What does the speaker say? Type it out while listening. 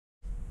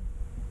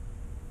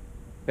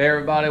Hey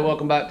everybody,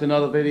 welcome back to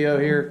another video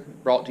here,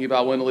 brought to you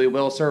by Wendell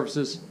Well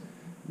Services.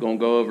 I'm going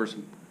to go over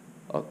some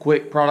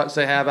quick products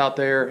they have out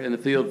there in the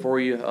field for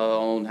you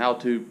on how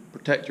to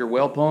protect your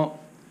well pump.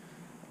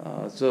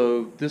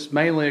 So this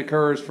mainly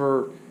occurs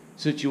for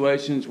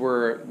situations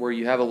where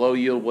you have a low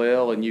yield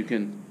well and you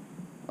can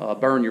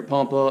burn your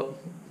pump up.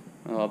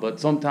 But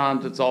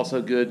sometimes it's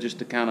also good just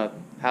to kind of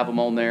have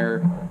them on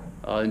there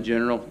in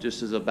general,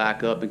 just as a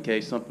backup in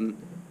case something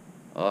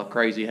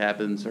crazy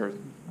happens, or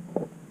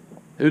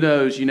who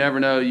knows, you never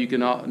know, you can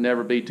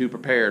never be too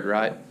prepared,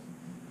 right?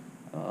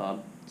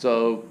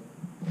 So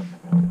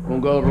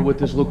we'll go over with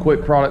this little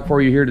quick product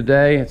for you here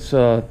today. It's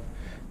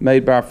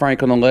made by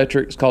Franklin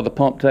Electric. It's called the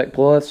Pumptec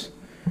Plus.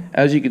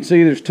 As you can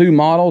see, there's two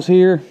models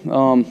here.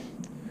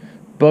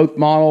 Both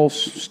models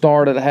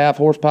start at a 1/2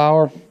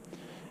 horsepower,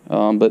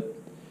 but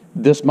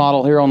this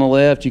model here on the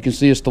left, you can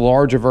see it's the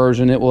larger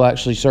version. It will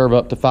actually serve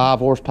up to 5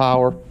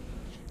 horsepower,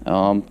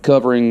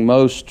 covering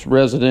most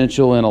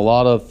residential and a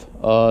lot of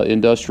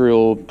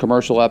industrial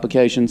commercial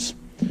applications.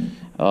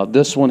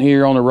 This one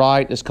here on the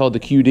right is called the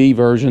QD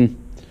version.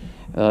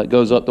 It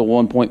goes up to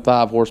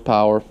 1.5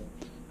 horsepower.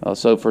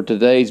 So for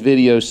today's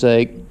video's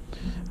sake,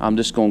 I'm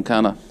just going to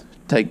kind of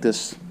take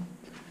this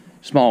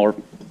smaller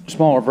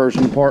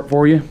version apart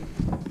for you.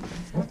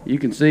 You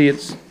can see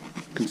it's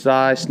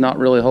concise, not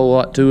really a whole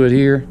lot to it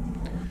here.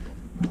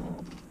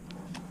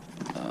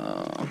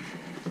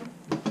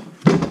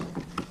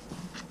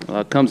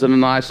 Comes in a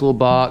nice little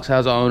box,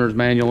 has an owner's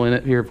manual in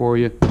it here for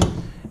you.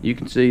 You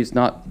can see it's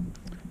not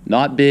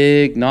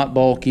big, not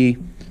bulky.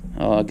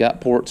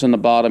 Got ports in the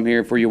bottom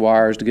here for your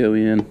wires to go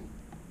in.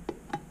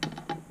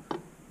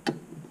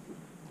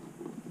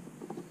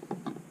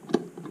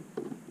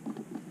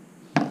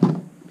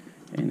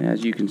 And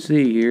as you can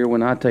see here,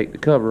 when I take the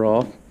cover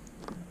off,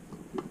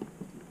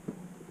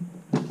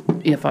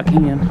 if I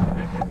can,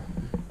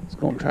 it's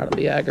going to try to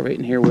be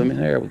aggravating here with me.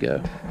 There we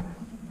go.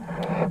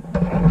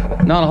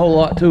 Not a whole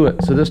lot to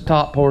it. So this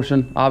top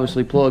portion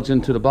obviously plugs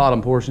into the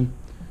bottom portion.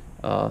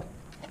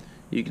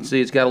 You can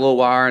see it's got a little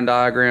wiring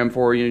diagram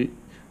for you,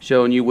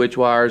 showing you which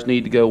wires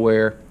need to go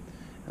where.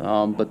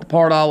 But the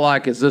part I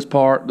like is this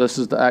part. This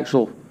is the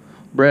actual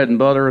bread and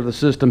butter of the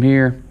system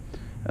here.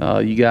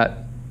 You got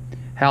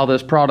how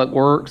this product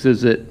works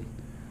is it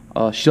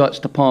shuts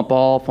the pump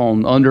off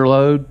on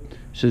underload.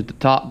 So the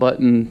top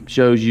button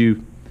shows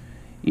you,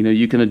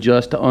 you can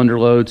adjust the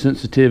underload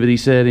sensitivity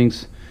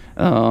settings.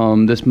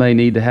 This may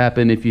need to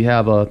happen if you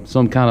have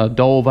some kind of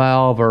dole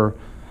valve or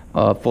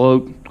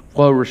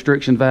flow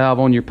restriction valve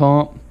on your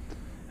pump.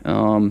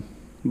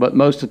 But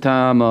most of the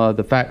time,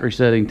 the factory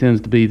setting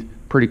tends to be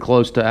pretty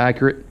close to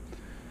accurate.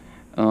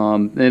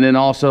 And then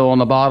also on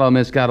the bottom,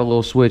 it's got a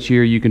little switch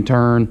here you can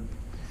turn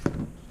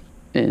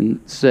and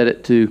set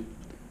it to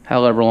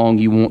however long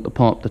you want the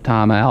pump to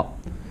time out.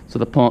 So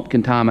the pump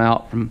can time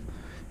out from,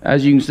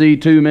 as you can see,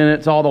 2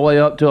 minutes all the way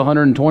up to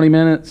 120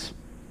 minutes.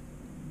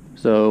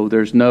 So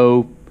there's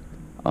no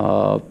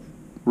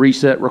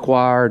reset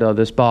required.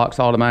 This box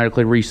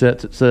automatically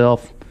resets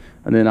itself.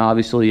 And then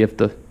obviously if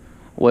the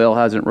well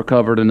hasn't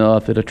recovered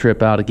enough, it'll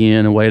trip out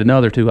again and wait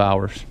another 2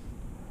 hours.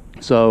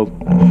 So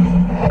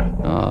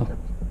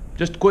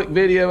just a quick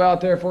video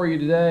out there for you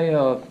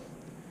today.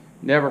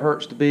 Never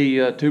hurts to be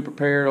too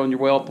prepared on your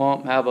well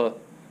pump. Have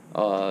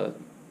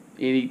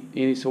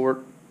any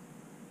sort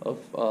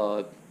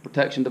of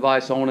protection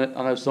device on it.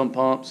 I know some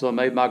pumps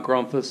made by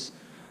Grumpus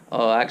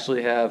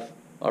actually have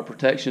a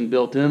protection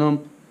built in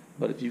them,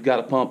 but if you've got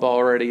a pump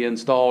already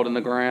installed in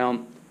the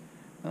ground,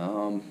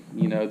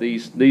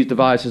 these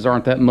devices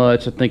aren't that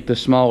much. I think the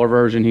smaller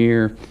version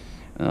here,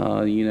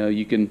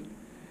 you can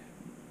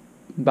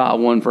buy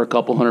one for a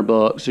couple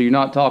 $100, so you're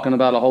not talking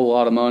about a whole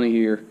lot of money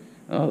here.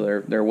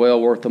 They're well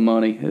worth the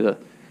money. It'll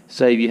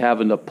save you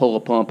having to pull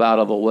a pump out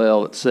of a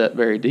well that's set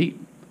very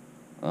deep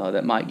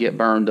that might get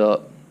burned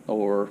up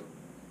or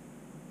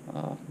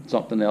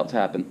something else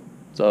happen.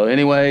 So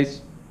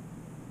anyways,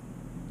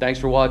 thanks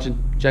for watching.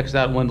 Check us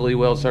out at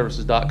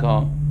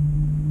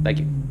WendellWellServices.com. Thank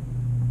you.